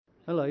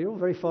Hello, you're all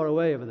very far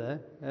away over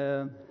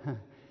there.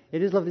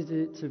 It is lovely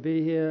to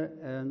be here,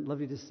 and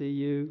lovely to see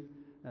you.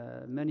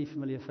 Many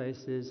familiar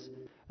faces,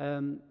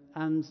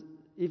 and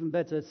even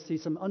better to see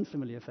some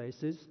unfamiliar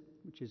faces,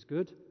 which is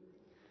good.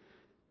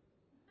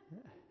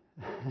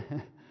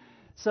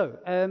 So,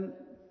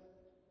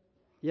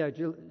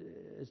 Jill,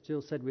 as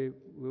Jill said, we're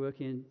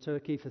working in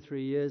Turkey for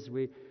 3 years.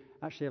 We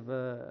actually have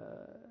an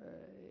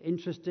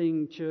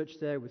interesting church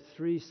there with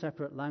 3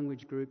 separate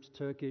language groups: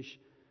 Turkish,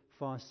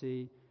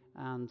 Farsi,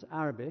 and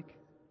Arabic.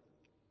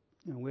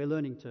 And we're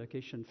learning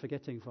Turkish and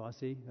forgetting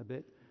Farsi a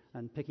bit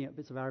and picking up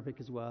bits of Arabic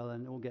as well,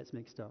 and it all gets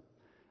mixed up.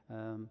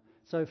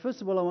 So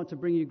first of all, I want to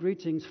bring you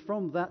greetings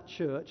from that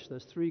church.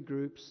 There's 3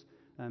 groups.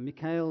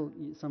 Mikhail,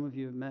 some of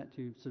you have met,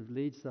 who sort of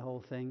leads the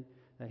whole thing.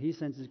 He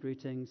sends his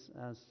greetings,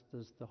 as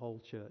does the whole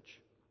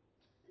church.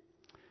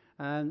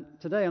 And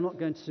today I'm not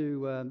going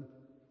to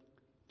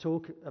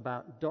talk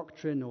about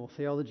doctrine or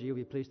theology. You'll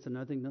be pleased to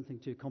know, nothing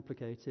too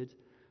complicated.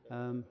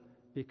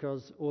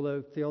 Because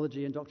although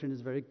theology and doctrine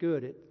is very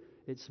good,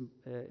 it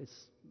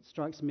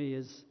strikes me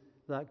as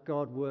that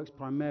God works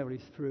primarily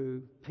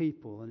through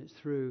people, and it's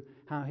through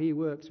how He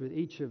works with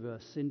each of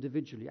us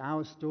individually,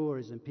 our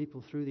stories and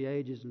people through the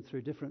ages and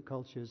through different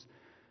cultures,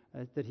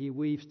 that He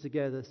weaves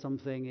together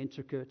something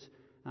intricate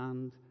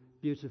and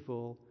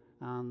beautiful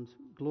and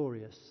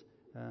glorious,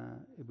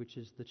 which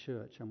is the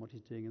church and what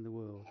He's doing in the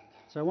world.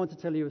 So I want to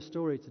tell you a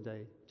story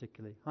today,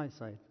 particularly. Hi,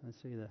 Said. I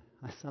see you there.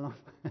 Hi,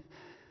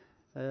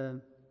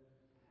 Salam.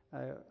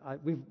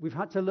 We've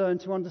had to learn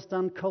to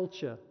understand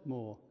culture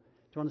more,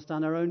 to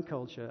understand our own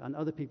culture and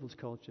other people's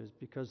cultures,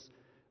 because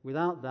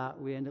without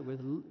that we end up with,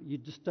 you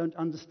just don't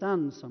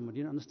understand someone.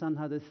 You don't understand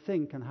how they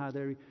think and how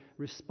they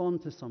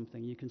respond to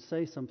something. You can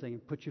say something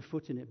and put your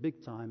foot in it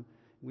big time.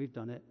 We've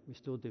done it. We're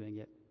still doing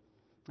it.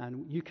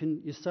 And you can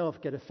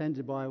yourself get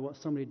offended by what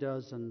somebody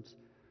does. And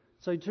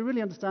so to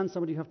really understand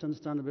somebody, you have to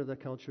understand a bit of their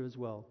culture as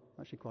well.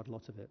 Actually, quite a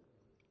lot of it.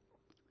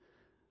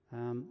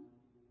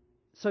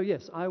 So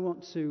yes, I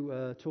want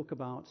to talk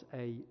about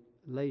a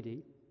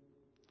lady,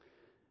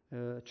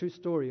 a true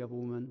story of a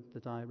woman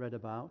that I read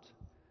about,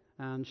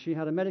 and she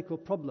had a medical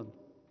problem,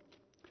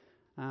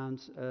 and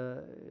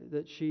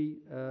that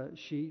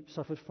she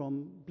suffered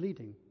from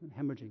bleeding,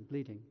 hemorrhaging,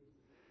 bleeding.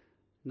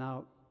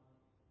 Now,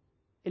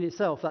 in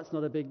itself, that's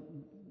not a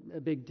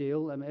big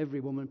deal. I mean, every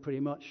woman, pretty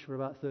much, for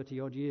about 30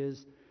 odd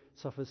years,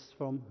 suffers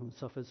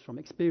from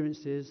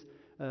experiences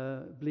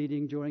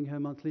bleeding during her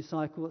monthly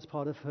cycle. That's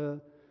part of her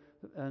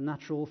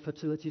natural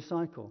fertility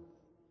cycle.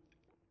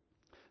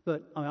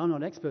 But I'm not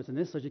an expert in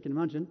this, as you can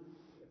imagine.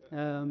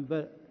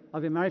 But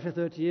I've been married for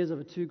 30 years. I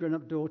have 2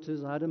 grown-up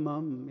daughters. I had a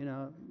mum,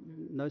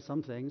 know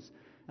some things.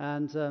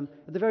 And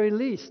at the very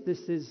least,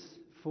 this is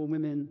for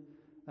women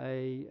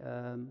a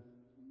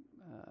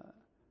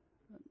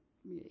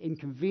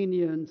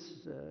inconvenient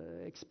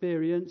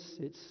experience.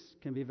 It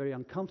can be very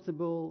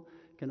uncomfortable,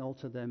 can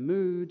alter their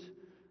mood,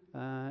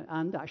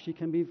 and actually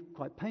can be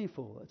quite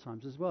painful at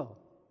times as well.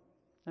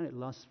 And it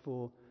lasts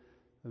for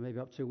maybe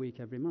up to a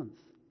week every month.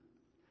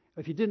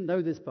 If you didn't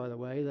know this, by the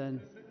way, then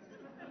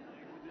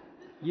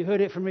you heard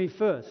it from me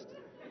first.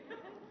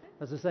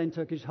 As I say in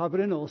Turkish,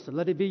 haberin olsun,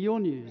 let it be your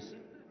news.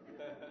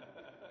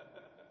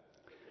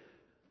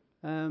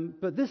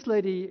 But this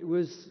lady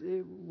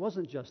it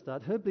wasn't just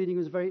that. Her bleeding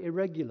was very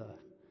irregular.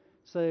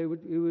 So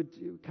it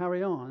would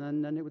carry on,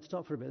 and then it would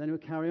stop for a bit, then it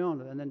would carry on,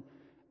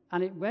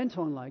 and it went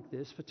on like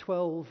this for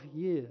 12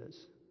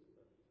 years.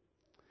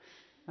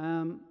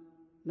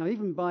 Now,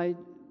 even by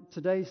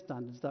today's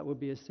standards, that would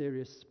be a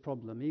serious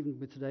problem. Even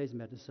with today's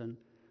medicine,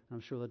 I'm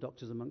sure the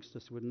doctors amongst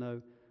us would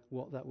know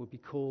what that would be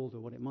called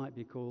or what it might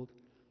be called.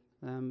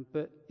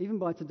 But even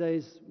by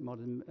today's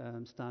modern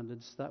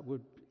standards, that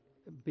would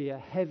be a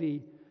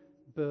heavy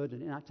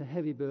burden, enact a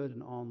heavy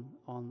burden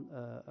on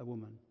a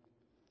woman.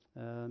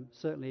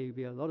 Certainly, it would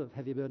be a lot of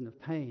heavy burden of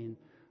pain,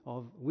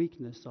 of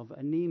weakness, of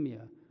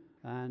anemia,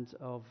 and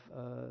of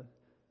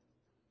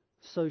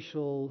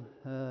social...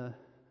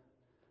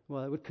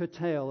 it would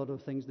curtail a lot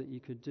of things that you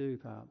could do,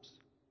 perhaps.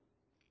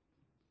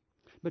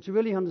 But to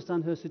really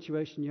understand her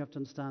situation, you have to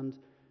understand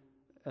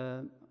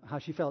how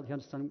she felt. You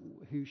understand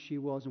who she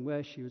was and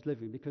where she was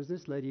living, because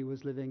this lady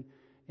was living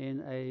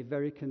in a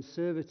very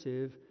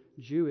conservative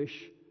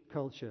Jewish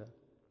culture.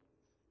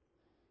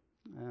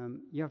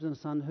 You have to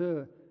understand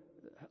her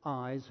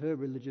eyes, her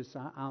religious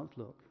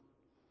outlook.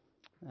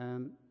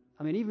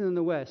 Even in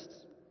the West,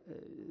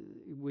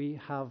 we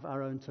have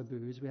our own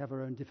taboos, we have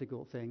our own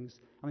difficult things.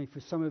 For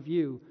some of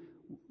you,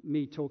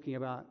 me talking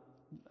about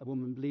a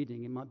woman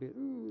bleeding, it might be,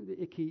 ooh,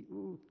 icky,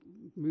 ooh,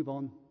 move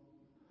on.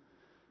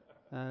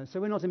 So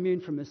we're not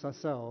immune from this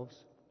ourselves.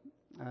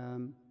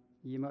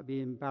 You might be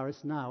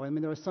embarrassed now.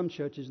 There are some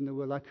churches in the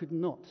world I could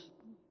not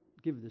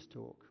give this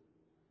talk.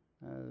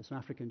 Some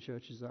African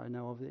churches that I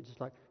know of, it's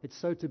just like, it's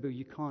so taboo,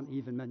 you can't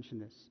even mention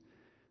this.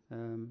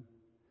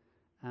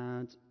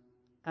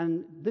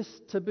 And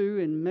this taboo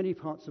in many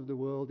parts of the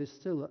world is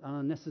still an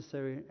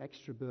unnecessary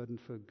extra burden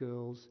for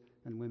girls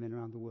and women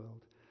around the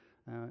world.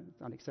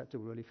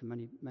 Unacceptable, really, for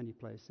many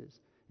places.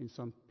 In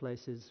some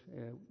places,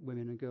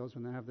 women and girls,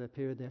 when they have their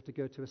period, they have to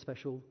go to a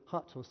special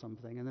hut or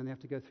something, and then they have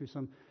to go through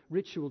some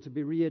ritual to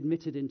be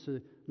readmitted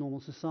into normal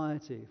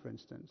society, for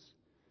instance.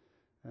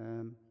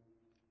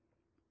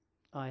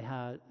 I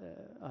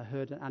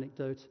heard an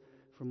anecdote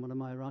from one of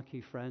my Iraqi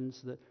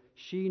friends that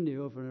she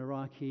knew of an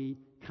Iraqi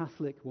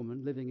Catholic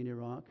woman living in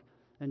Iraq,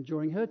 and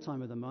during her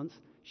time of the month,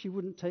 she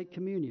wouldn't take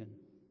communion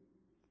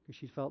because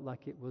she felt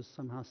like it was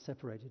somehow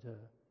separated her.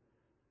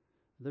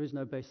 There is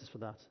no basis for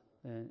that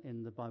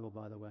in the Bible,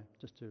 by the way,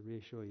 just to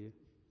reassure you.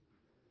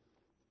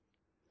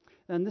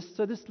 And this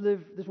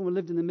woman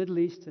lived in the Middle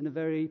East in a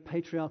very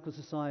patriarchal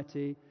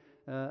society,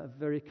 a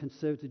very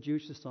conservative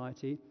Jewish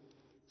society.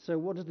 So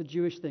what does the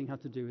Jewish thing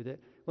have to do with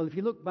it? Well, if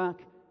you look back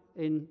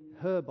in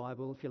her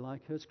Bible, if you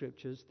like, her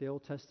scriptures, the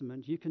Old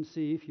Testament, you can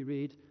see, if you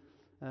read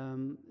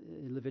in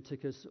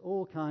Leviticus,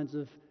 all kinds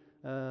of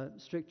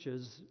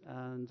strictures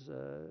and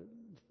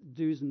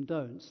do's and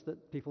don'ts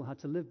that people had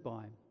to live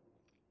by.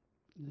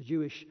 The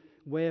Jewish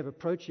way of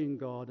approaching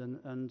God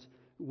and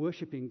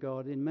worshipping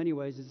God in many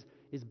ways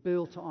is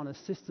built on a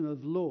system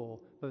of law,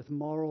 both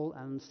moral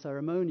and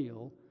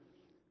ceremonial.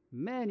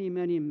 Many,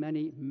 many,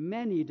 many,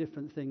 many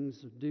different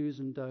things, do's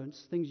and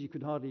don'ts, things you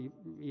could hardly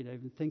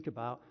even think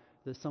about.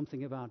 There's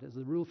something about it. There's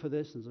a rule for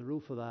this, there's a rule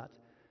for that.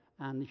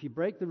 And if you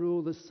break the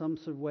rule, there's some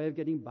sort of way of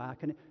getting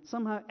back. And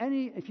somehow,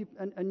 and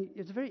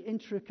it's a very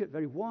intricate,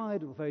 very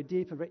wide, or very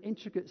deep, a very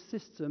intricate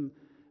system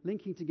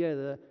linking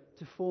together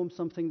to form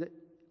something that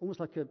almost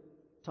like a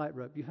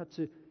tightrope. You had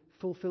to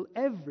fulfill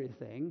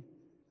everything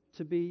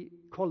to be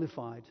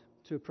qualified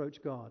to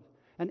approach God.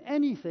 And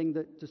anything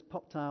that just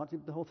popped out,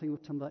 the whole thing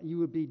would tumble out, you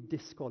would be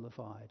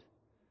disqualified.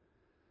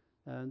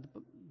 And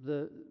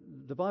the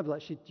Bible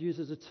actually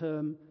uses a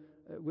term,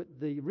 with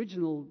the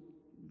original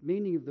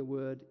meaning of the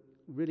word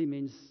really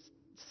means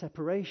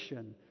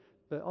separation,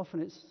 but often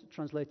it's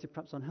translated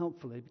perhaps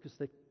unhelpfully because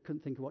they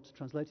couldn't think of what to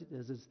translate it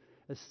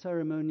as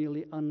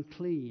ceremonially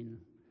unclean.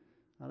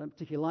 I don't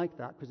particularly like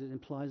that because it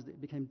implies that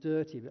it became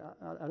dirty, but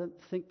I don't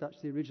think that's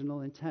the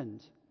original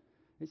intent.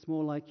 It's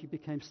more like you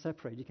became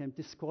separated, you became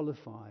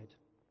disqualified.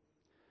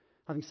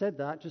 Having said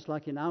that, just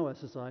like in our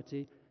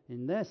society,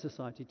 in their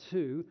society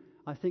too,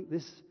 I think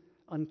this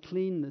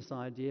uncleanness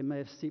idea may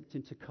have seeped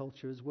into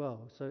culture as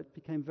well, so it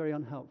became very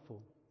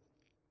unhelpful.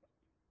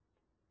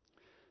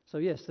 So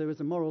yes, there is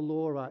a moral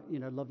law about,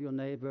 love your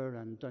neighbor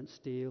and don't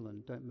steal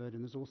and don't murder,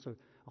 and there's also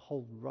a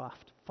whole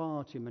raft,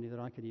 far too many that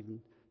I could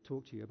even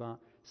talk to you about,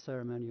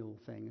 ceremonial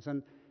things,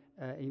 and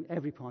in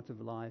every part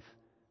of life,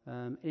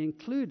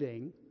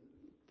 including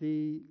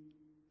the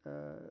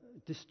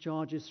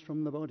discharges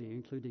from the body,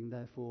 including,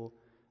 therefore,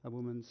 a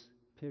woman's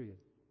period.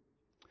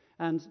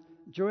 And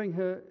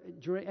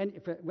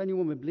when a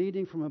woman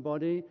bleeding from her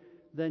body,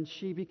 then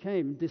she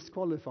became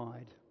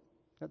disqualified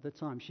at the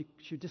time. She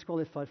was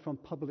disqualified from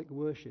public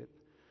worship.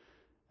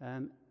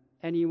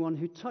 Anyone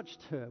who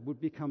touched her would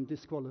become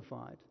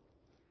disqualified.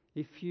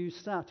 If you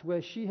sat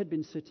where she had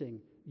been sitting,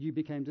 you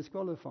became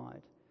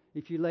disqualified.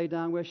 If you lay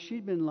down where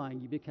she'd been lying,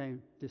 you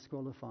became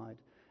disqualified.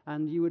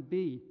 And you would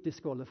be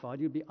disqualified,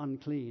 you'd be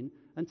unclean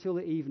until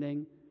the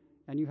evening,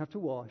 and you have to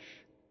wash,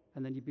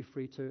 and then you'd be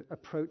free to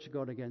approach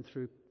God again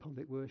through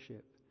public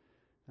worship.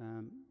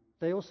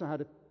 They also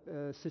had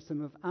a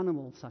system of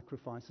animal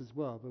sacrifice as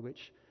well,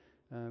 which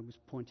was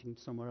pointing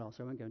somewhere else.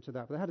 I won't go into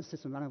that. But they had a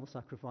system of animal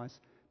sacrifice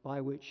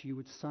by which you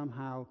would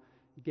somehow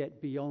get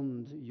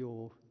beyond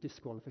your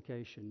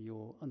disqualification,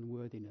 your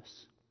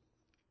unworthiness.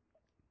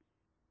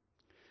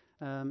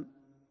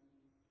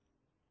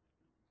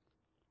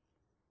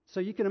 So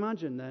you can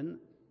imagine then,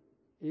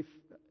 if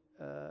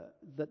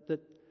that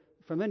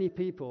for many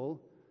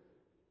people,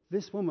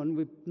 this woman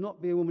would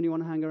not be a woman you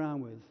want to hang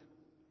around with.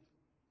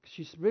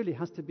 She really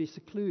has to be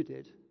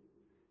secluded.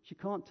 She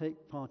can't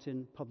take part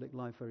in public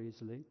life very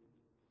easily.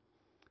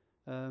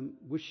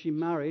 Was she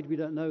married? We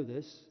don't know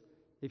this.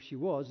 If she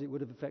was, it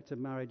would have affected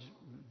marriage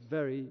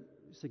very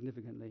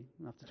significantly.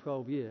 After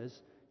 12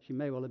 years, she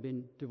may well have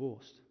been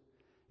divorced.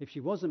 If she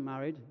wasn't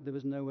married, there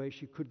was no way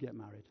she could get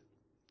married.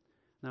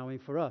 Now,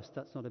 for us,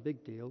 that's not a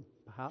big deal,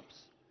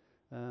 perhaps,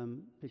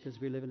 because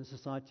we live in a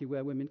society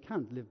where women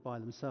can't live by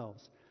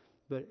themselves.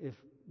 But if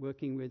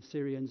working with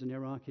Syrians and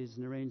Iraqis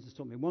and Iranians has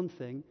taught me one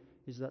thing,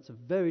 is that's a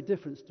very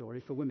different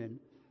story for women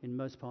in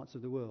most parts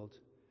of the world.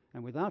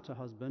 And without a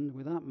husband,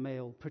 without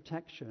male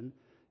protection,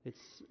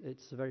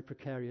 it's a very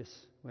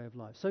precarious way of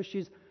life. So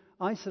she's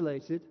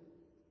isolated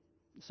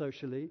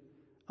socially,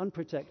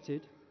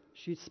 unprotected.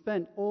 She'd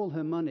spent all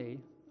her money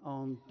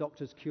on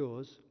doctors'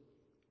 cures.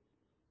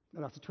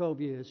 But after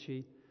 12 years,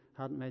 she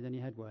hadn't made any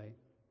headway.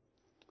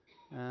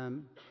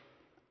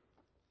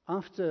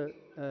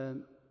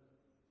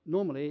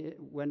 Normally,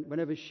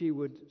 whenever she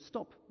would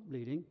stop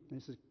bleeding,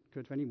 this is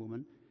good for any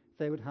woman,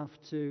 they would have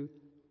to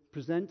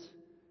present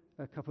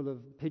a couple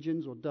of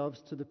pigeons or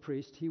doves to the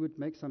priest. He would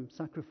make some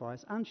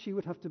sacrifice, and she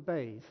would have to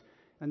bathe.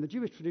 And the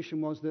Jewish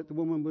tradition was that the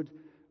woman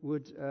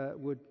would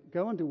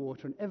go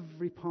underwater, and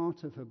every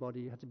part of her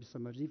body had to be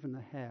submerged, even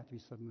her hair had to be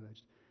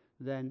submerged.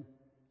 Then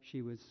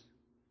she was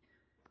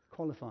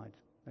qualified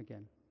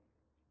again.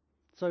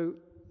 So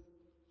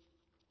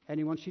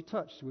anyone she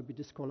touched would be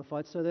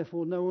disqualified, so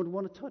therefore no one would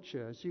want to touch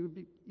her. She would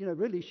be,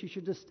 really, she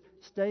should just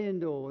stay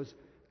indoors,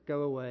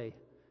 go away.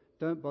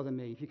 Don't bother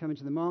me. If you come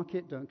into the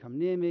market, don't come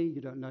near me. You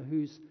don't know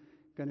who's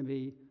going to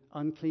be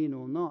unclean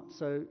or not.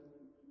 So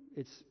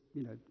it's,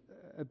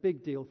 a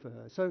big deal for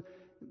her. So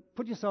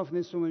put yourself in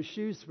this woman's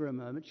shoes for a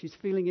moment. She's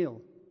feeling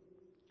ill.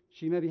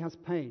 She maybe has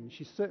pain.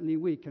 She's certainly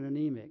weak and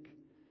anemic.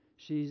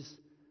 She's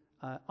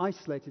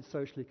isolated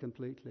socially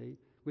completely,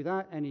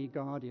 without any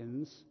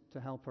guardians to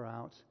help her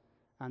out,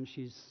 and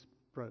she's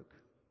broke.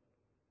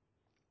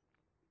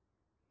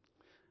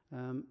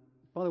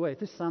 By the way, if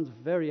this sounds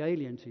very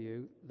alien to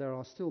you, there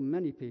are still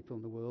many people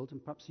in the world,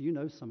 and perhaps you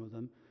know some of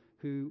them,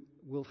 who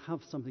will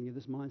have something of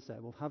this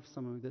mindset, will have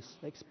some of this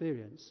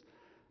experience.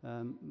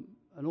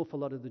 An awful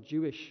lot of the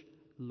Jewish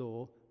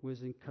law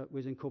was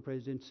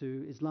incorporated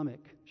into Islamic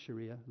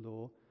Sharia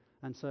law,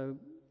 and so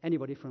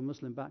anybody from a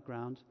Muslim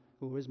background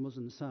who is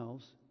Muslim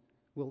themselves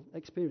will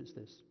experience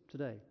this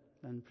today,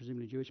 and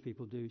presumably Jewish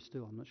people do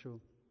still, I'm not sure.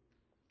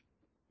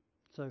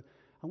 So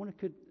I wonder,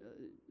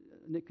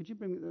 Nick, could you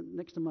bring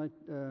next to my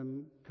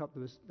cup,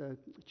 there was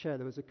chair,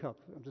 there was a cup.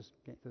 I'm just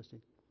getting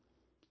thirsty.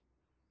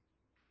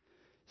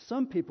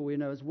 Some people we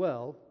know as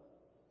well,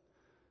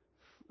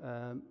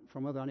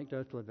 from other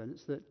anecdotal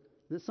events, that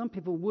some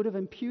people would have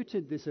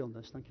imputed this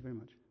illness. Thank you very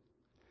much.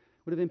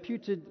 Would have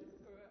imputed.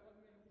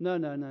 No.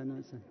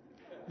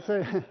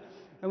 So,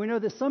 and we know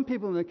that some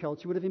people in the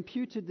culture would have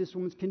imputed this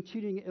woman's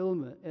continuing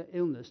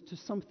illness to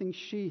something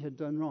she had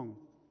done wrong.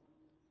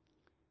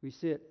 We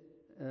see it.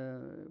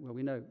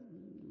 We know.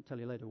 I'll tell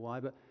you later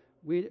why, but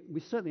we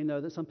certainly know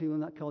that some people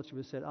in that culture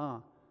would have said,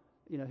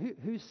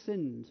 who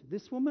sinned?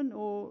 This woman,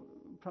 or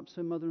perhaps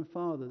her mother and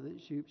father, that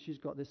she's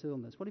got this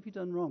illness? What have you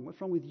done wrong? What's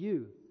wrong with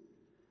you?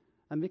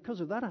 And because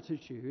of that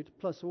attitude,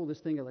 plus all this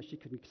thing that she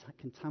could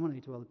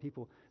contaminate to other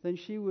people, then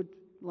she would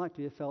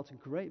likely have felt a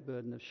great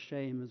burden of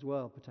shame as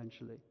well,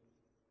 potentially.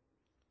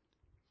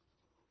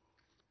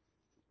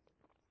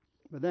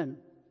 But then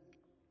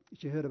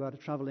she heard about a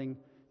traveling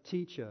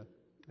teacher,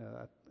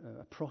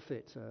 a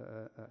prophet,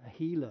 a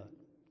healer,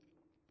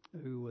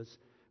 who was,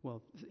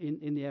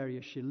 in the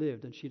area she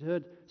lived. And she'd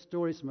heard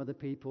stories from other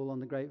people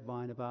on the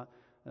grapevine about,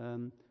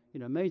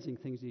 amazing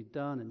things he'd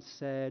done and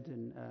said,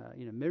 and,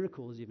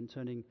 miracles, even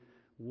turning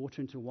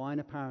water into wine,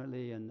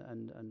 apparently,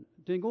 and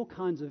doing all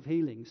kinds of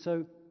healing.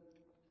 So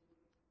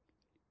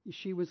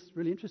she was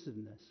really interested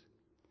in this.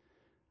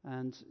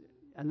 And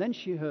then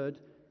she heard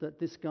that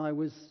this guy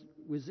was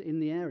in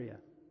the area.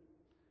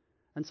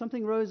 And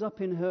something rose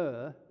up in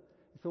her.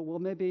 I thought, well,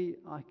 maybe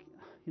I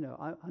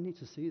need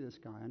to see this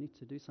guy. I need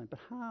to do something. But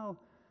how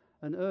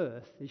on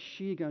earth is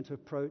she going to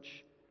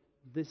approach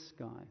this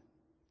guy?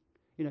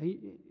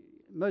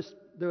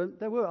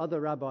 There were other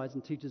rabbis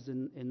and teachers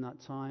in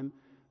that time.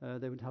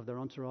 They would have their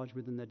entourage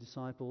within their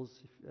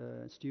disciples,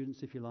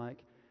 students, if you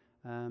like.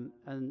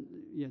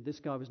 This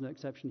guy was no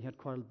exception. He had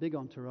quite a big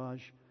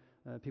entourage,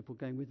 people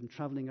going with him,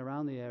 traveling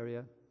around the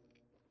area.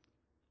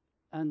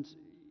 And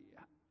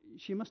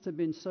she must have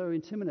been so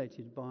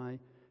intimidated by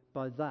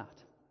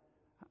that.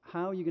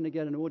 How are you going to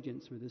get an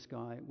audience with this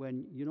guy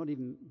when you're not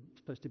even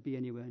supposed to be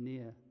anywhere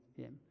near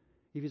him?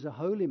 If he's a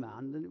holy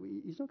man,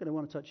 then he's not going to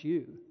want to touch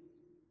you,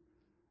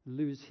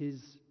 lose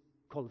his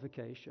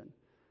qualification.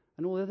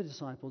 And all the other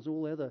disciples,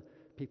 all the other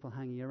people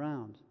hanging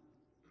around.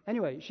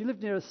 Anyway, she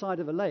lived near a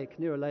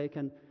lake,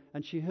 and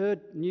she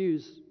heard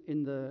news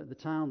in the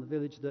town, the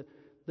village,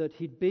 that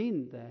he'd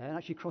been there and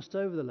actually crossed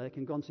over the lake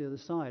and gone to the other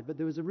side. But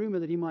there was a rumor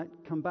that he might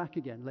come back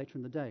again later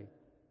in the day.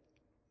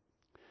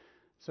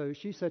 So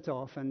she set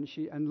off, and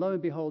lo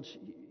and behold,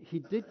 he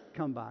did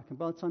come back. And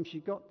by the time she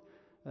got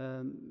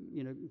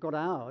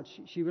out,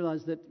 she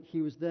realized that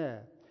he was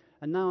there.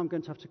 And now I'm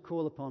going to have to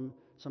call upon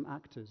some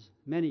actors,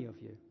 many of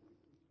you.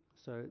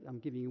 So I'm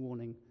giving you a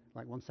warning,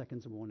 like 1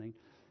 second's a warning.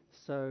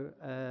 So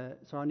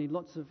I need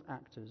lots of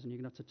actors, and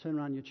you're going to have to turn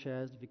around your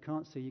chairs. If you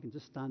can't see, you can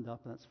just stand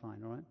up, and that's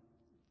fine, all right?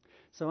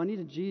 So I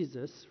needed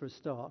Jesus for a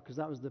start, because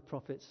that was the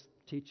prophet's,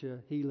 teacher,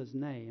 healer's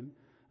name.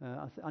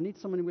 I need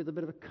someone with a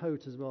bit of a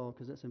coat as well,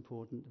 because that's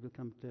important. We'll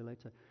come clear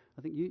later.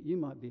 I think you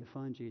might be a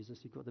fine Jesus.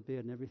 You've got the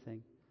beard and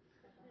everything.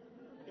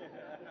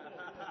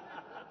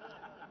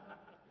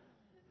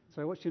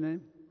 So what's your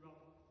name?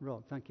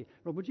 Rob, thank you.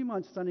 Rob, would you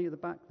mind standing at the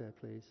back there,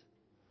 please?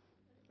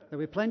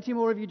 There'll be plenty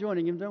more of you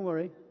joining him, don't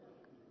worry.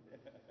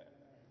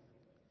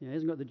 Yeah, he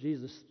hasn't got the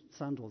Jesus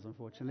sandals,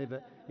 unfortunately,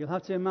 but you'll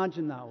have to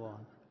imagine that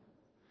one.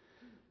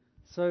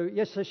 So,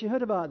 yes, so she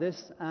heard about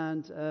this,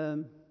 and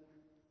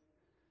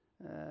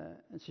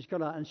she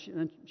got out,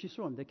 and she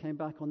saw him. They came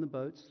back on the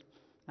boats,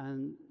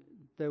 and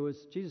there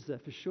was Jesus there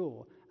for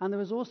sure. And there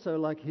was also,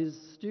 like, his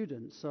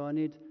students. So I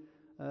need,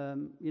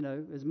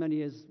 as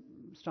many as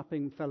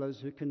strapping fellows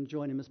who can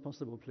join him as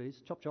possible,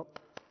 please. Chop, chop.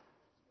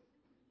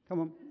 Come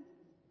on.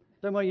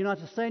 Don't worry, you're not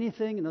to say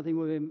anything. Nothing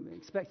will be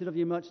expected of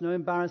you much. No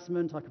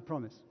embarrassment, I can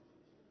promise.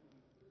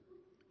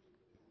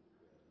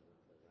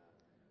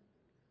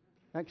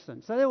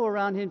 Excellent. So they're all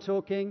around him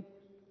talking.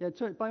 Yeah,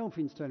 by all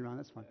means, turn around.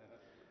 That's fine.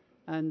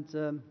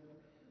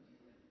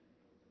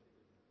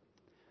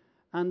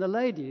 And the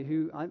lady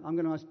who, I'm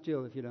going to ask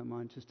Jill, if you don't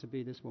mind, just to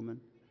be this woman.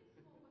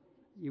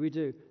 Yeah, we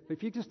do. But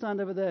if you could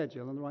stand over there,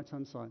 Jill, on the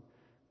right-hand side.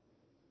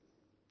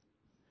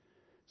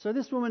 So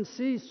this woman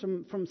sees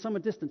from somewhere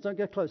distant. Don't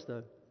get close,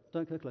 though.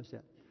 Don't go close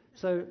yet.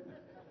 So,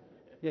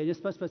 yeah, you're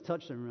supposed to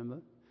touch them,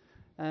 remember?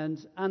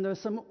 And there were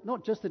some,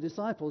 not just the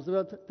disciples,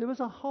 there was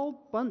a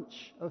whole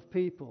bunch of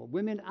people,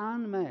 women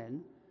and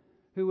men,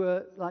 who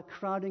were like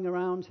crowding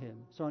around him.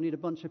 So I need a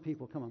bunch of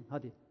people. Come on,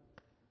 Hadi.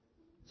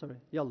 Sorry,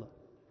 Yalla.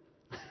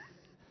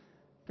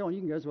 Come on, you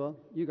can go as well.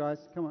 You guys,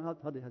 come on,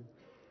 Hadi. A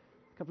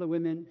couple of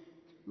women,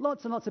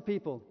 lots and lots of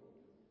people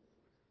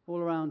all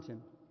around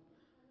him.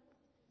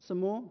 Some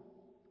more?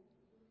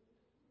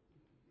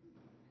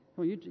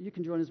 Come on, you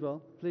can join as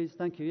well, please.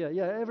 Thank you.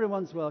 Yeah,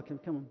 everyone's welcome.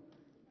 Come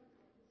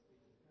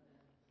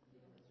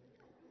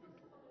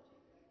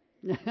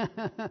on.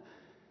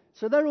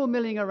 So they're all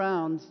milling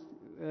around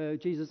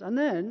Jesus. And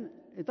then,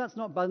 if that's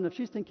not bad enough,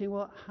 she's thinking,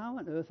 well, how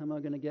on earth am I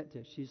going to get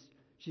this?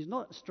 She's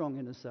not strong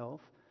in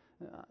herself.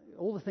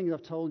 All the things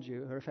I've told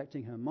you are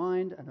affecting her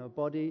mind and her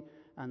body,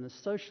 and the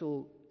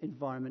social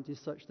environment is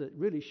such that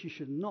really she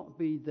should not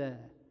be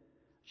there.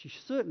 She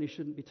certainly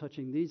shouldn't be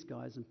touching these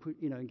guys and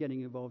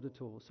getting involved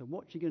at all. So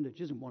what's she going to do?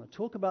 She doesn't want to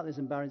talk about this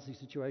embarrassing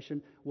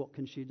situation. What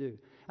can she do?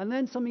 And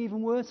then something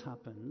even worse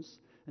happens.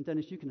 And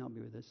Dennis, you can help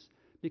me with this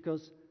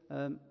because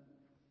no,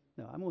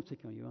 I'm all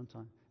ticking on you, aren't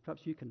I?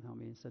 Perhaps you can help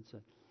me instead,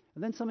 sir.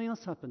 And then something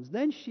else happens.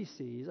 Then she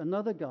sees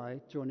another guy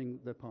joining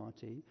the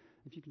party.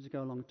 If you can just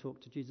go along and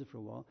talk to Jesus for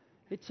a while.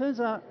 It turns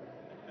out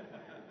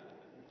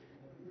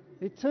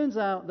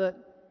that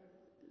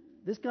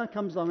this guy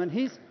comes along and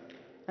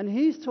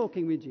he's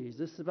talking with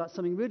Jesus about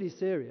something really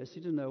serious. He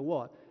doesn't know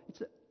what.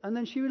 And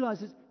then she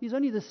realizes he's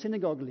only the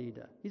synagogue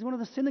leader. He's one of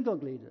the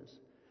synagogue leaders.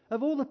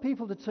 Of all the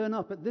people to turn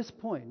up at this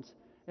point,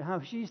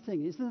 how she's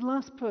thinking, he's the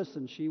last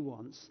person she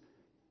wants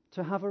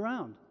to have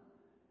around.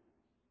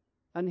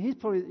 And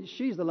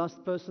she's the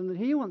last person that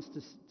he wants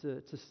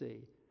to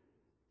see.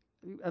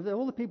 Of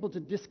all the people to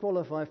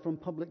disqualify from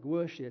public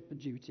worship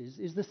duties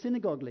is the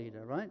synagogue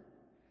leader, right?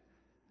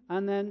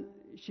 And then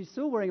she's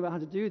still worrying about how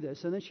to do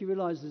this, and then she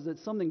realizes that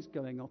something's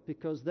going off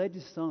because they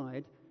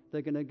decide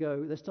they're going to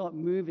go, they start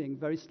moving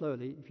very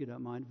slowly, if you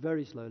don't mind,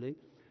 very slowly,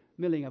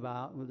 milling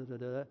about,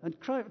 and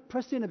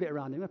press in a bit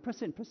around him.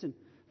 Press in,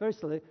 very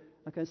slowly.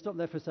 Okay, stop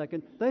there for a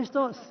second. They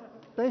start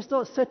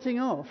setting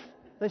off.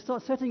 They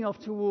start setting off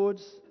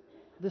towards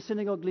the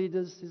synagogue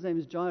leader's, his name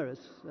is Jairus,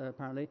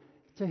 apparently,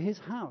 to his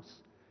house.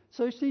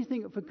 So she's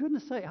thinking, for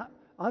goodness sake,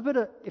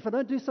 if I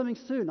don't do something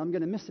soon, I'm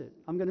going to miss it.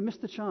 I'm going to miss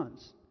the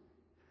chance.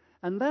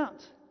 And that,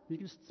 you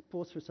can just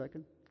pause for a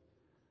second.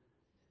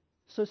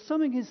 So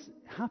something is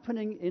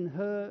happening in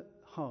her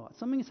heart.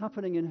 Something is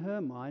happening in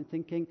her mind,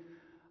 thinking,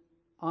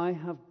 I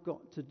have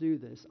got to do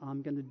this.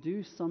 I'm going to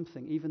do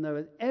something, even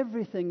though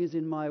everything is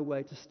in my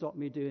way to stop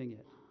me doing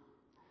it.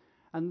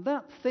 And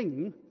that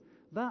thing,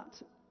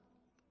 that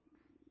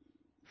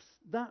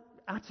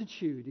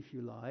attitude, if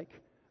you like,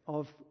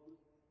 of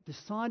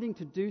deciding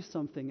to do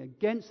something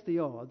against the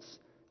odds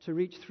to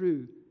reach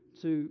through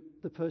to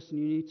the person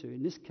you need to,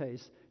 in this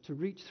case, to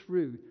reach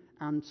through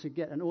and to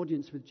get an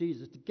audience with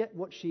Jesus, to get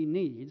what she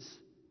needs,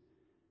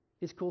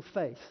 is called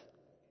faith.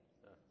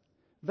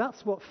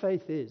 That's what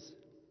faith is.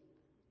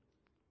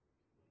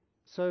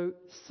 So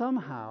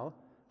somehow,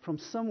 from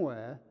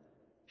somewhere,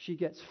 she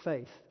gets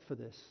faith for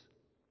this.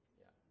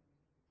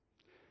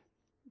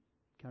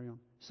 Carry on.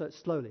 So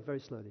slowly, very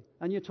slowly.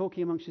 And you're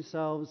talking amongst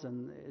yourselves,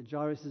 and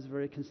Jairus is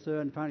very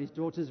concerned. Apparently his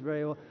daughter's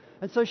very ill.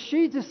 And so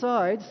she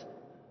decides,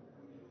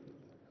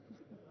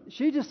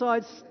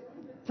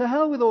 to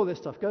hell with all this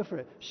stuff, go for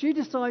it. She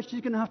decides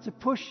she's going to have to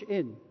push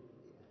in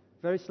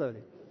very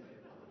slowly.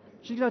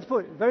 She's going to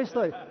have to push very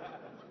slowly.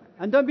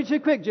 And don't be too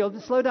quick, Jill.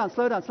 Just slow down.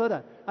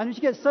 And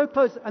she gets so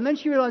close, and then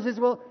she realizes,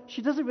 well,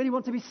 she doesn't really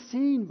want to be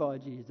seen by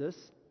Jesus.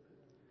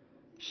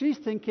 She's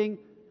thinking,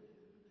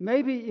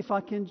 maybe if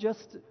I can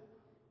just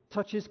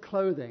touch his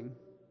clothing,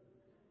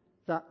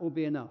 that will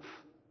be enough.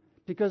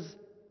 Because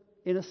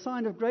in a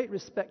sign of great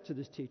respect to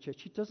this teacher,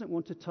 she doesn't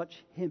want to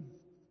touch him.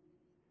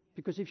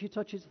 Because if she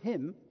touches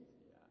him,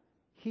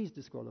 he's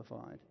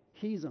disqualified.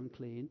 He's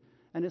unclean.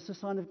 And it's a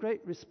sign of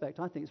great respect.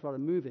 I think it's rather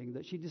moving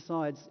that she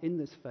decides in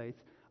this faith,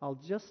 I'll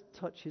just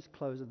touch his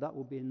clothes and that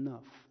will be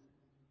enough,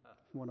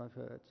 from what I've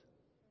heard.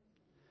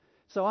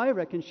 So I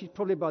reckon she's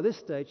probably, by this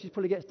stage, she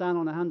probably gets down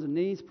on her hands and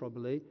knees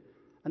probably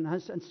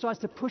and starts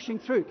to pushing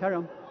through. Carry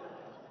on.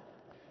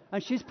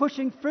 And she's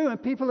pushing through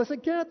and people are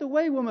saying, get out the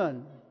way,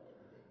 woman.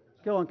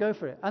 Go on, go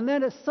for it. And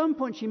then at some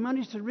point she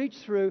managed to reach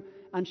through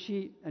and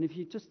if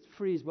you just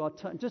freeze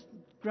just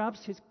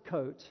grabs his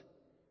coat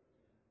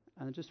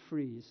and just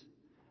freeze.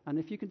 And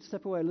if you can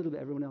step away a little bit,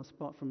 everyone else,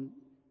 apart from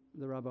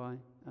the rabbi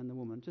and the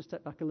woman, just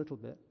step back a little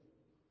bit.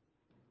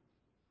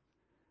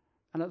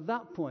 And at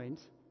that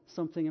point,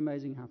 something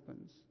amazing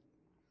happens.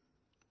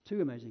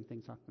 Two amazing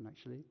things happen,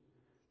 actually.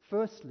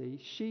 Firstly,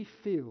 she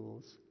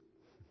feels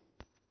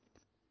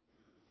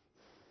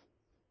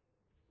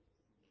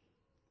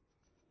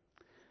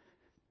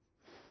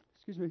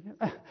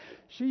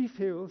she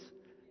feels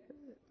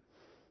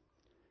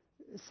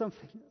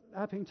something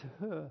happening to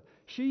her.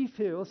 She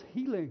feels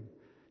healing.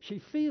 She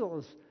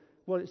feels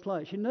what it's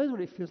like. She knows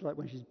what it feels like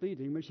when she's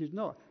bleeding, when she's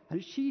not.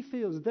 And she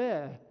feels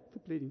there the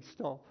bleeding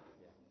stop.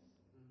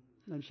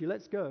 And she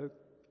lets go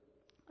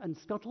and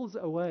scuttles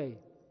away.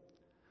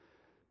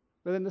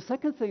 But then the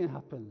second thing that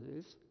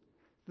happens is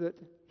that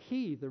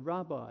he, the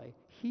rabbi,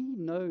 he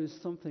knows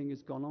something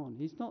has gone on.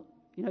 He's not,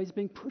 he's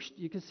being pushed.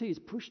 You can see he's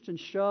pushed and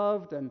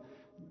shoved and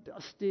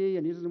dusty,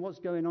 and he doesn't know what's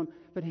going on.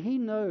 But he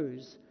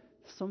knows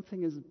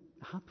something has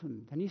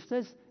happened. And he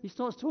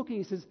starts talking.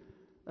 He says,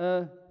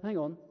 hang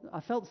on, I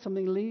felt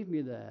something leave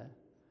me there.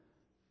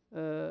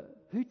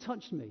 Who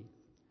touched me?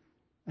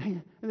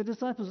 And the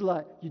disciples are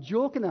like, you're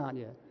joking, aren't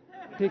you?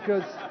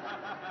 Because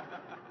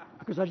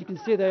as you can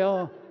see, they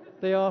are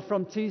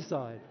from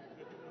Teesside.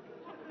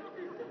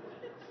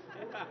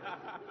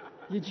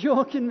 You're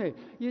joking me.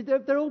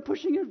 They're all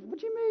pushing it. What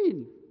do you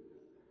mean?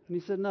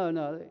 And he said,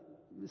 no,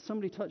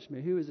 somebody touched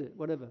me. Who is it?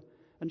 Whatever.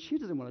 And she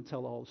doesn't want to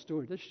tell the whole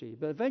story, does she?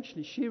 But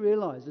eventually she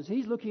realizes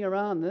he's looking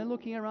around, they're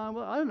looking around.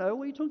 Well, I don't know,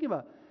 what are you talking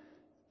about?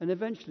 And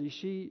eventually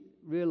she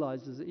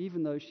realizes that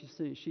even though she's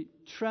sitting, she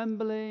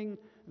trembling,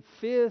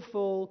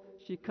 fearful,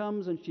 she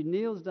comes and she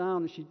kneels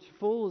down and she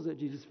falls at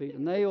Jesus' feet,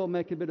 and they all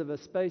make a bit of a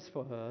space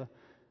for her.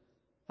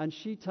 And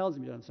she tells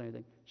him, you don't say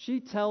anything. She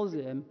tells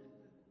him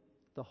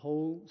the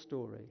whole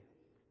story.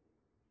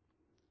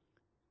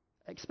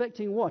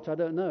 Expecting what? I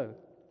don't know.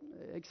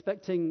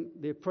 Expecting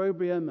the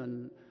opprobrium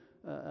and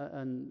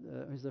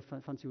who's the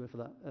fancy word for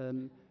that?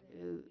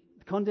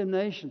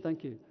 Condemnation,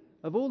 thank you.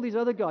 Of all these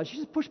other guys. She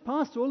just pushed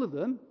past all of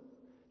them.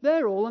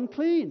 They're all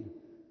unclean.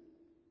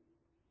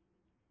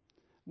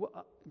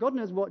 God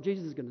knows what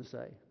Jesus is going to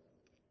say.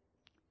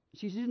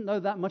 She didn't know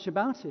that much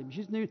about him.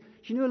 She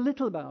knew a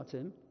little about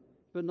him,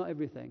 but not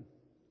everything.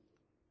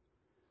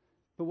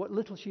 But what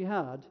little she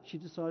had, she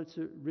decided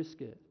to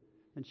risk it,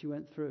 and she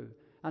went through.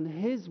 And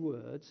his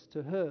words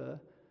to her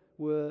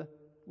were,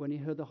 when he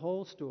heard the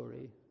whole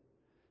story,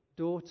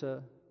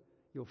 daughter,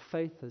 your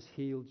faith has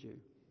healed you.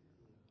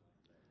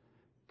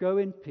 Go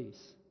in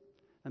peace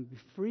and be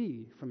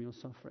free from your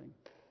suffering.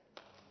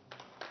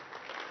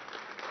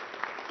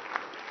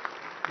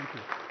 Thank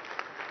you.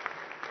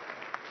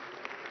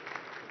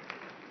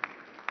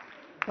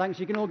 Thanks.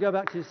 You can all go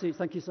back to your seats.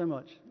 Thank you so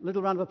much.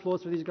 Little round of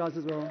applause for these guys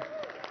as well.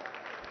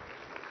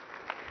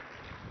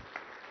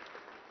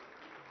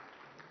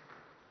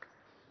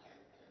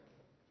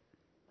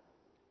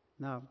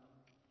 Now,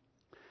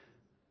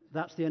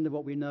 that's the end of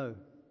what we know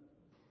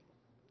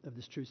of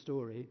this true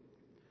story.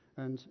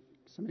 And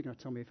somebody's going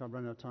to tell me if I've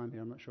run out of time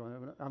here. I'm not sure.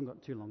 I haven't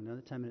got too long now,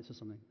 10 minutes or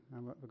something.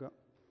 Have we got?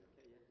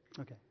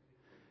 Okay.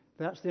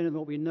 That's the end of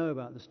what we know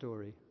about the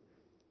story.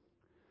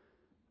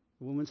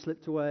 The woman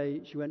slipped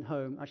away. She went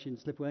home. Actually, she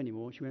didn't slip away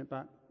anymore. She went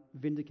back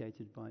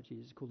vindicated by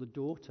Jesus. It's called a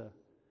daughter,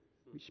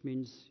 which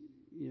means,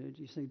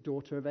 you say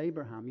daughter of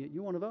Abraham.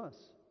 You're one of us.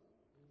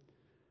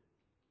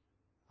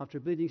 After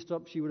a bleeding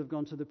stopped, she would have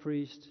gone to the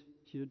priest.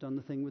 She would have done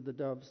the thing with the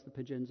doves, the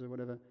pigeons or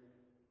whatever.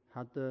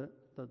 Had the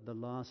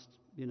last,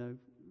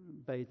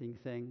 bathing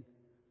thing.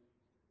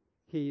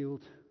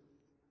 Healed.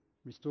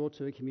 Restored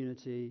to a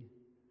community.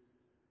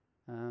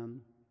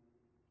 Came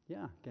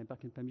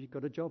back in family. She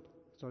got a job.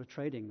 Started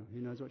trading. Who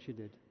knows what she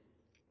did.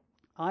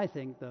 I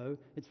think, though,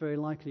 it's very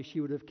likely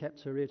she would have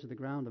kept her ear to the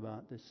ground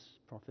about this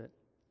prophet.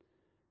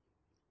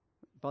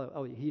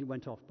 He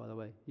went off, by the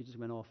way. He just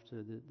went off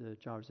to the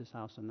Jairus'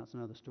 house, and that's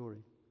another story.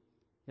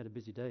 He had a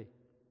busy day.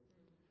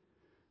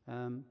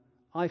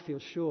 I feel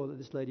sure that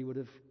this lady would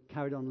have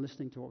carried on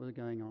listening to what was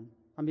going on.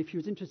 I mean, if she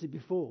was interested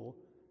before,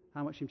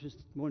 how much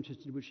more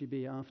interested would she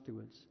be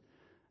afterwards?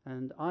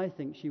 And I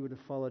think she would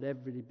have followed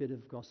every bit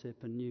of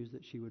gossip and news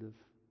that she would have.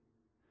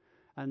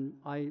 And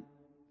I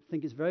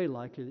think it's very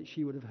likely that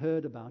she would have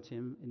heard about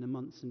him in the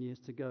months and years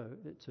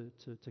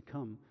to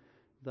come,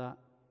 that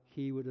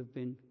he would have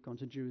gone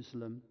to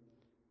Jerusalem,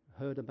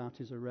 heard about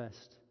his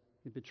arrest,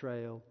 his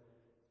betrayal,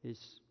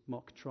 his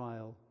mock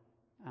trial,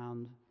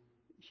 and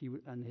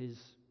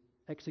his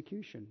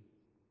execution.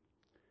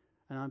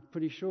 And I'm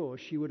pretty sure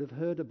she would have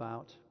heard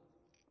about,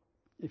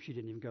 if she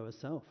didn't even go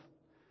herself,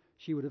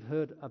 she would have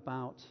heard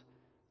about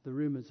the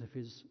rumors of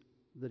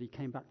that he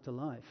came back to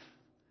life,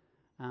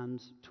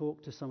 and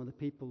talked to some of the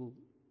people,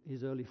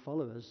 his early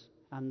followers,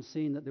 and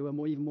seen that there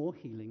were even more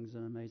healings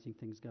and amazing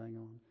things going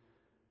on.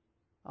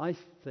 I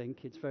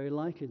think it's very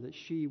likely that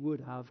she would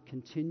have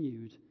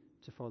continued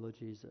to follow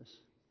Jesus.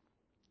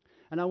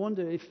 And I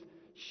wonder if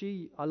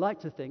I like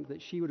to think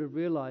that she would have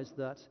realized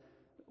that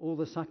all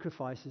the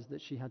sacrifices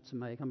that she had to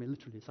make,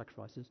 literally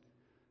sacrifices,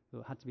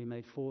 that had to be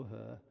made for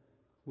her,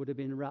 would have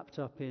been wrapped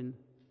up in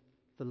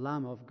the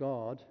Lamb of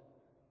God,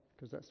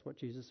 because that's what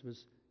Jesus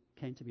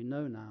came to be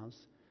known as,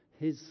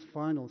 his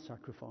final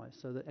sacrifice,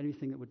 so that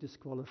anything that would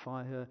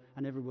disqualify her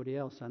and everybody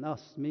else, and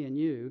us, me and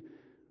you,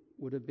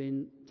 would have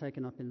been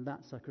taken up in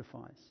that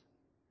sacrifice.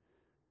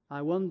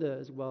 I wonder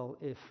as well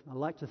I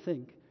like to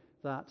think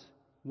that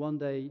one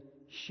day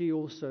she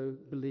also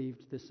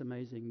believed this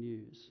amazing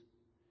news,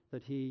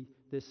 that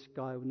this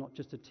guy was not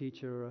just a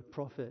teacher or a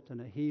prophet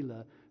and a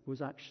healer,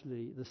 was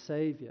actually the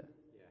Savior.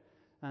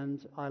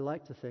 And I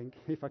like to think,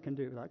 if I can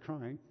do it without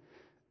crying,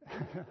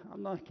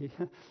 I'm lucky,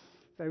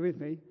 bear with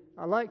me,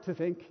 I like to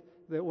think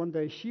that one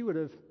day she would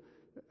have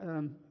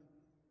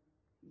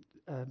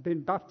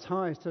been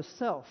baptized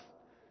herself.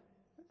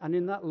 And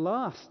in that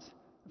last,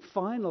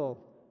 final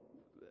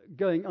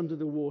going under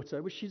the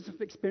water, which she's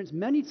experienced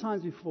many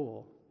times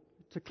before,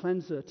 to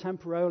cleanse her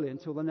temporarily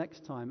until the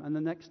next time and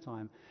the next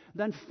time.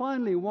 Then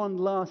finally, one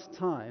last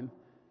time,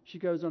 she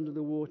goes under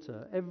the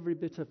water. Every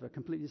bit of her,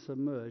 completely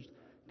submerged,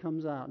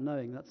 comes out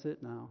knowing that's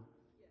it now.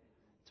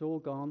 It's all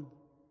gone.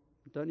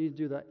 I don't need to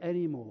do that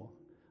anymore.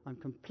 I'm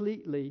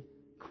completely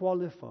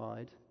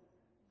qualified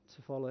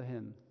to follow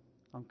him.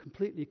 I'm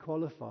completely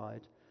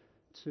qualified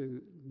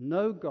to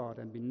know God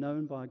and be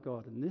known by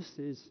God. And this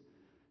is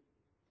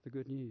the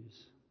good news.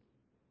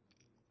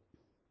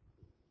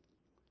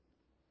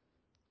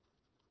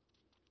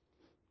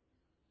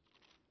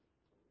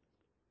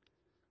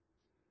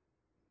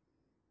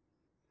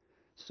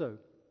 So,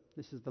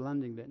 this is the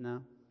landing bit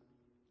now.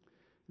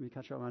 Let me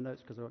catch up on my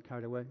notes because I got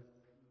carried away.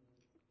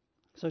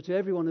 So to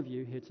every one of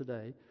you here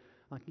today,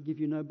 I can give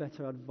you no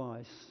better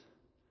advice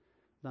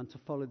than to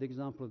follow the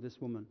example of this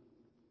woman.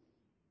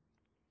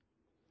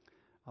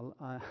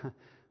 I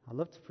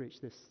love to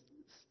preach this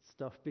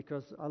stuff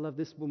because I love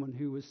this woman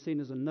who was seen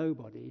as a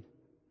nobody,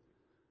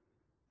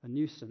 a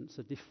nuisance,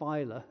 a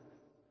defiler,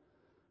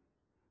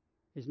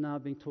 is now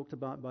being talked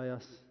about by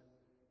us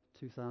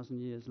 2,000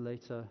 years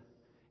later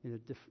in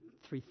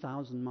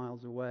 3,000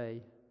 miles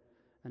away,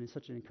 and it's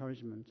such an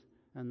encouragement.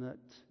 And that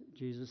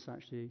Jesus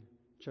actually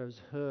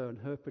chose her and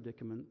her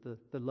predicament,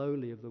 the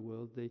lowly of the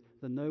world,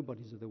 the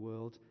nobodies of the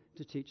world,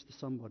 to teach the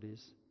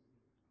somebodies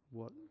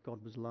what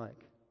God was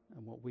like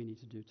and what we need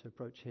to do to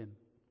approach him.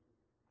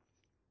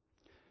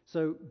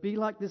 So be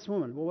like this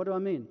woman. Well, what do I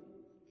mean?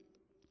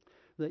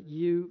 That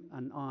you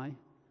and I,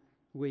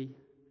 we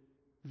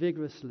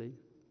vigorously,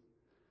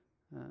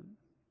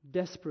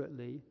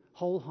 desperately,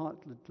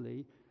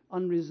 wholeheartedly,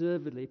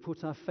 unreservedly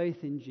put our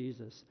faith in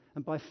Jesus.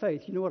 And by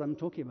faith, you know what I'm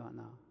talking about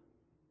now.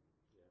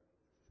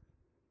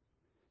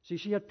 See,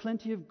 she had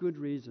plenty of good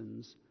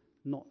reasons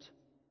not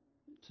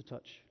to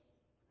touch.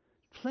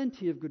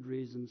 Plenty of good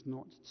reasons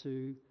not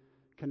to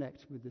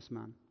connect with this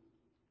man.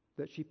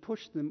 But she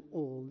pushed them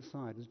all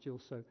aside, as Jill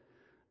so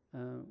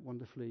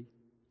wonderfully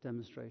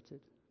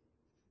demonstrated.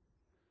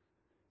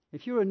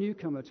 If you're a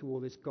newcomer to all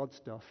this God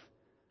stuff,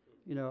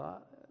 you know,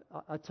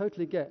 I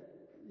totally get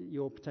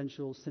your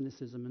potential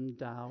cynicism and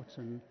doubt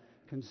and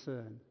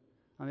concern.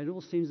 I mean, it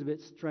all seems a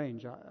bit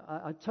strange.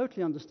 I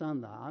totally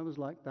understand that. I was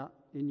like that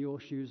in your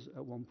shoes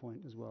at one point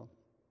as well.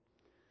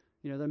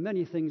 You know, there are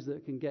many things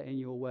that can get in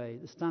your way,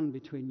 that stand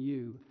between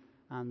you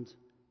and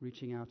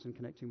reaching out and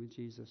connecting with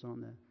Jesus,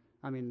 aren't there?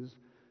 I mean,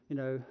 you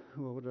know,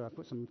 what did I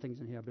put some things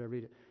in here? I better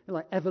read it. You know,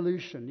 like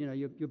evolution, you know,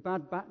 your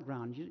bad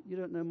background. You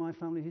don't know my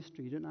family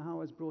history. You don't know how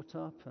I was brought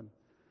up.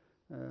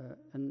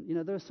 And you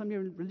know, there are so many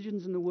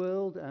religions in the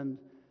world, and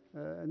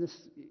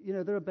this, you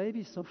know, there are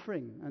babies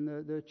suffering, and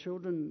there are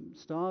children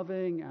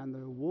starving, and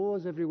there are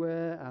wars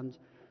everywhere, and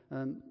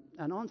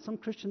aren't some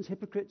Christians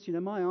hypocrites? You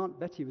know, my Aunt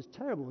Betty was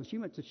terrible, and she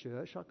went to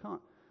church. I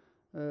can't.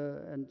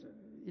 And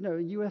you know,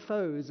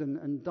 UFOs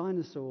and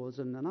dinosaurs,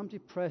 and I'm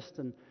depressed,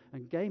 and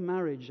gay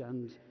marriage,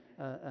 and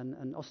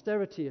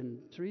austerity, and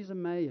Theresa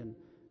May, and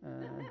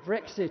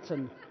Brexit,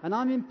 and I'm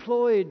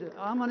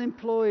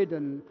unemployed,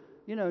 and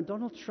you know,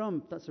 Donald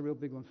Trump. That's a real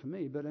big one for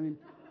me. But I mean,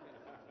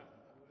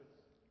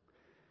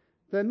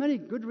 there are many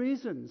good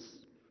reasons,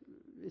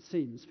 it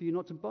seems, for you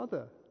not to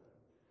bother.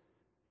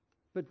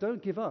 But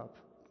don't give up.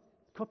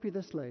 Copy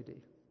this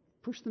lady.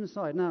 Push them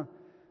aside. Now,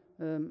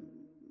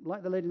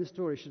 like the lady in the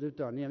story should have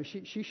done. You know,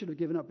 she should have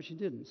given up, but she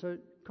didn't. So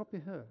copy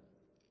her.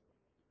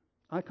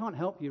 I can't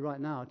help you right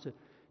now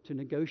to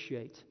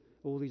negotiate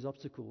all these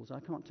obstacles. I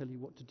can't tell you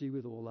what to do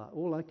with all that.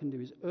 All I can do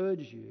is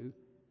urge you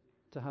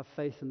to have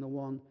faith in the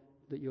one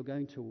that you're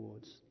going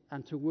towards,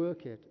 and to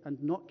work it,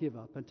 and not give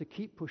up, and to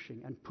keep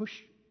pushing, and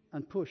push,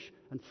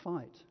 and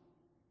fight.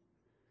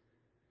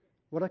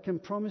 What I can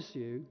promise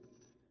you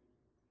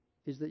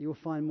is that you'll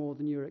find more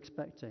than you're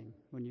expecting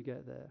when you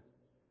get there,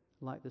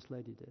 like this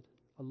lady did.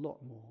 A lot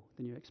more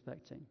than you're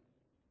expecting.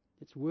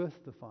 It's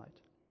worth the fight.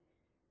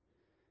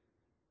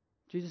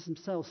 Jesus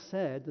himself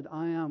said that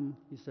I am,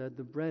 he said,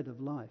 the bread of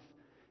life.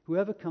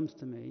 Whoever comes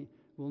to me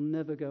will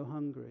never go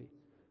hungry,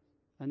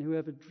 and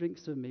whoever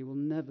drinks of me will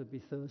never be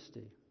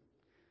thirsty.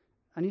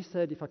 And he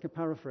said, if I can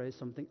paraphrase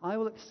something, I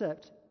will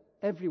accept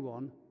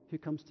everyone who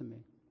comes to me.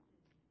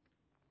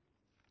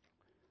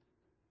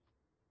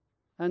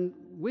 And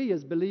we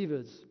as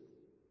believers,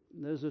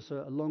 those of us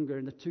are longer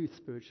in the tooth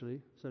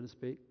spiritually, so to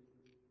speak,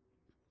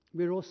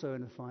 we're also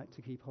in a fight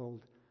to keep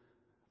hold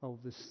of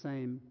the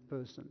same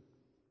person.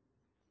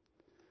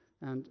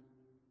 And,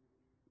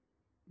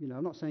 you know,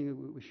 I'm not saying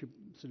that we should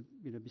sort of,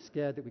 you know, be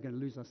scared that we're going to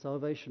lose our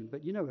salvation,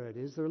 but you know where it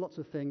is. There are lots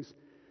of things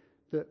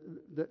that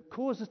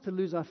cause us to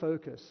lose our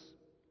focus,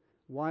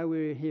 why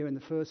we're here in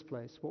the first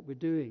place, what we're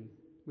doing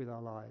with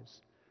our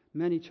lives.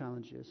 Many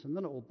challenges, and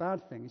they're not all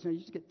bad things. You know, you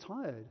just get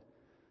tired.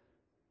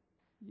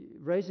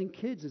 Raising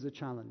kids is a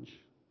challenge.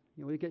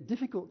 You get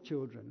difficult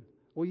children,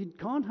 or you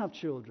can't have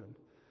children,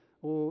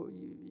 or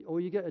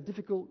you get a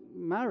difficult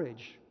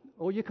marriage,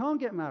 or you can't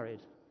get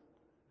married.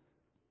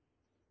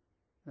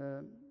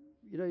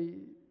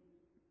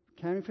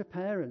 Caring for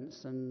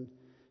parents and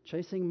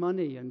chasing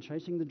money and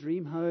chasing the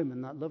dream home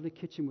and that lovely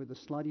kitchen with the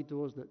slidey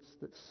doors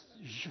that's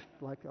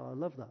like, oh, I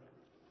love that.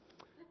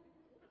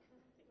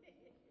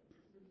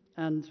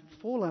 And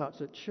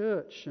fallouts at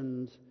church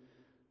and,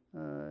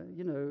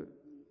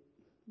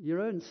 your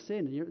own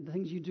sin and the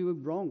things you do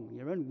wrong,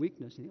 your own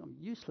weakness. You think, I'm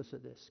useless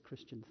at this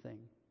Christian thing.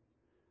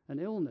 And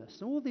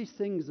illness. And all these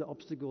things are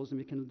obstacles, and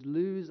we can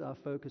lose our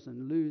focus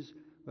and lose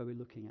where we're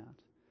looking at.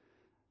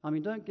 I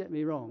mean, don't get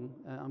me wrong.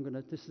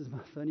 This is my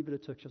only bit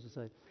of Turkish to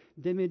say.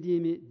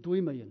 Demediğimi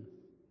duymayın,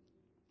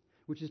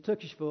 which is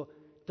Turkish for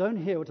don't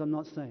hear what I'm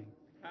not saying.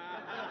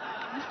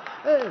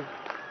 Hey.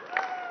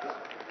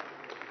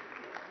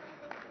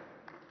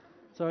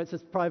 Sorry, it's a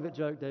private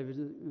joke, David.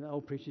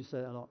 Old preachers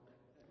say that a lot.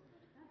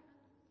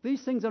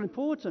 These things are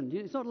important.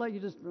 It's not like you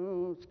just,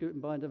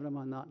 scooting by, never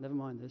mind that, never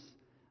mind this.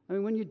 I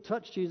mean, when you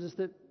touch Jesus,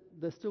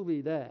 they'll still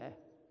be there.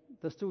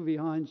 They'll still be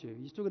behind you.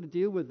 You've still got to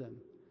deal with them.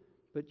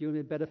 But you're in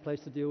a better place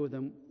to deal with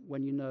them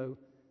when you know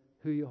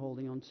who you're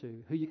holding on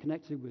to, who you're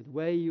connected with,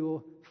 where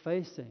you're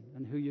facing,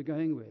 and who you're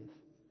going with.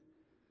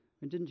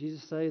 And didn't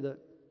Jesus say that,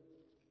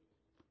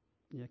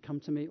 come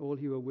to me, all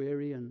who are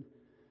weary and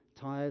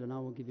tired, and I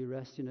will give you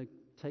rest.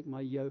 Take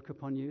my yoke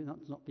upon you.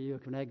 That's not the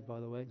yoke of an egg, by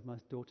the way. My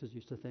daughters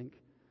used to think,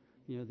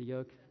 the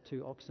yoke,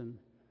 2 oxen.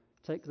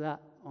 Take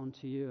that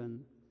onto you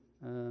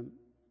and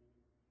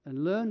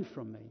learn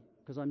from me,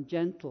 because I'm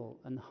gentle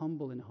and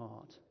humble in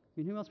heart. I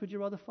mean, who else would you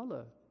rather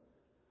follow?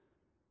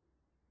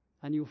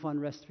 And you'll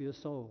find rest for your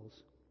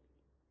souls.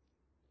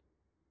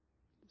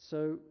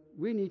 So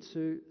we need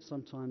to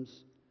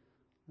sometimes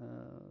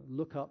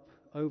look up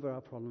over our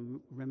problem,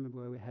 remember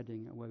where we're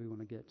heading and where we want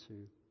to get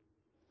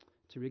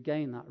to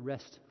regain that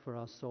rest for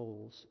our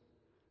souls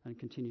and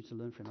continue to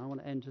learn from Him. I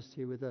want to end just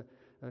here with a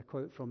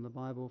quote from the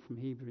Bible, from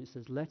Hebrews. It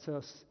says, "Let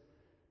us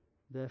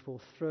therefore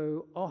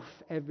throw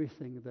off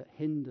everything that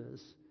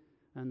hinders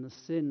and the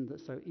sin that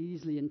so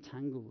easily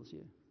entangles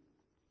you.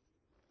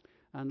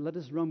 And let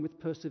us run with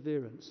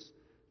perseverance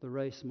the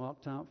race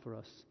marked out for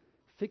us,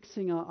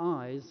 fixing our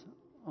eyes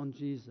on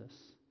Jesus,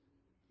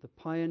 the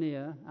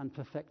pioneer and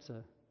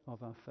perfecter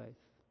of our faith."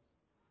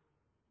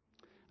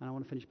 And I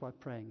want to finish by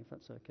praying, if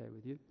that's okay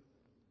with you.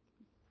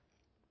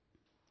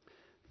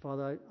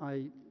 Father,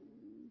 I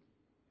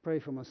pray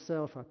for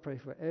myself, I pray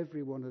for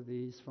every one of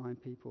these fine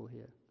people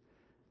here,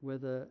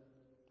 whether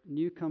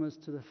newcomers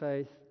to the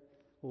faith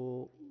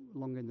or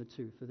long in the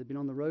tooth, whether they've been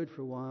on the road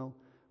for a while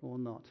or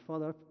not.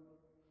 Father,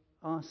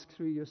 I ask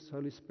through your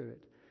Holy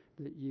Spirit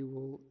that you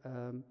will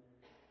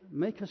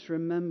make us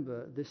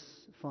remember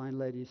this fine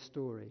lady's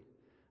story,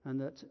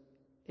 and that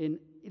in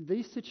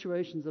these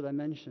situations that I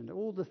mentioned,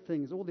 all the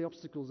things, all the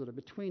obstacles that are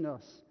between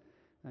us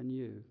and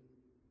you,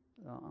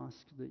 I ask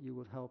that you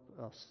would help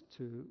us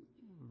to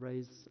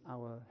raise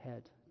our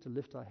head, to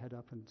lift our head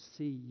up and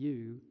see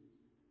you,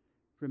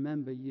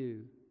 remember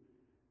you,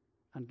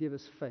 and give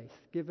us faith.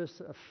 Give us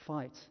a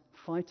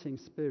fighting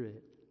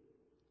spirit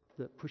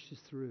that pushes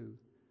through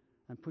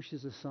and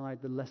pushes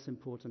aside the less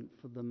important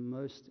for the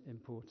most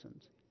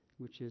important,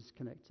 which is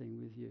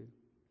connecting with you.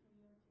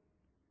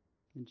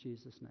 In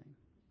Jesus' name.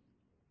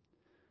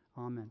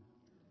 Amen.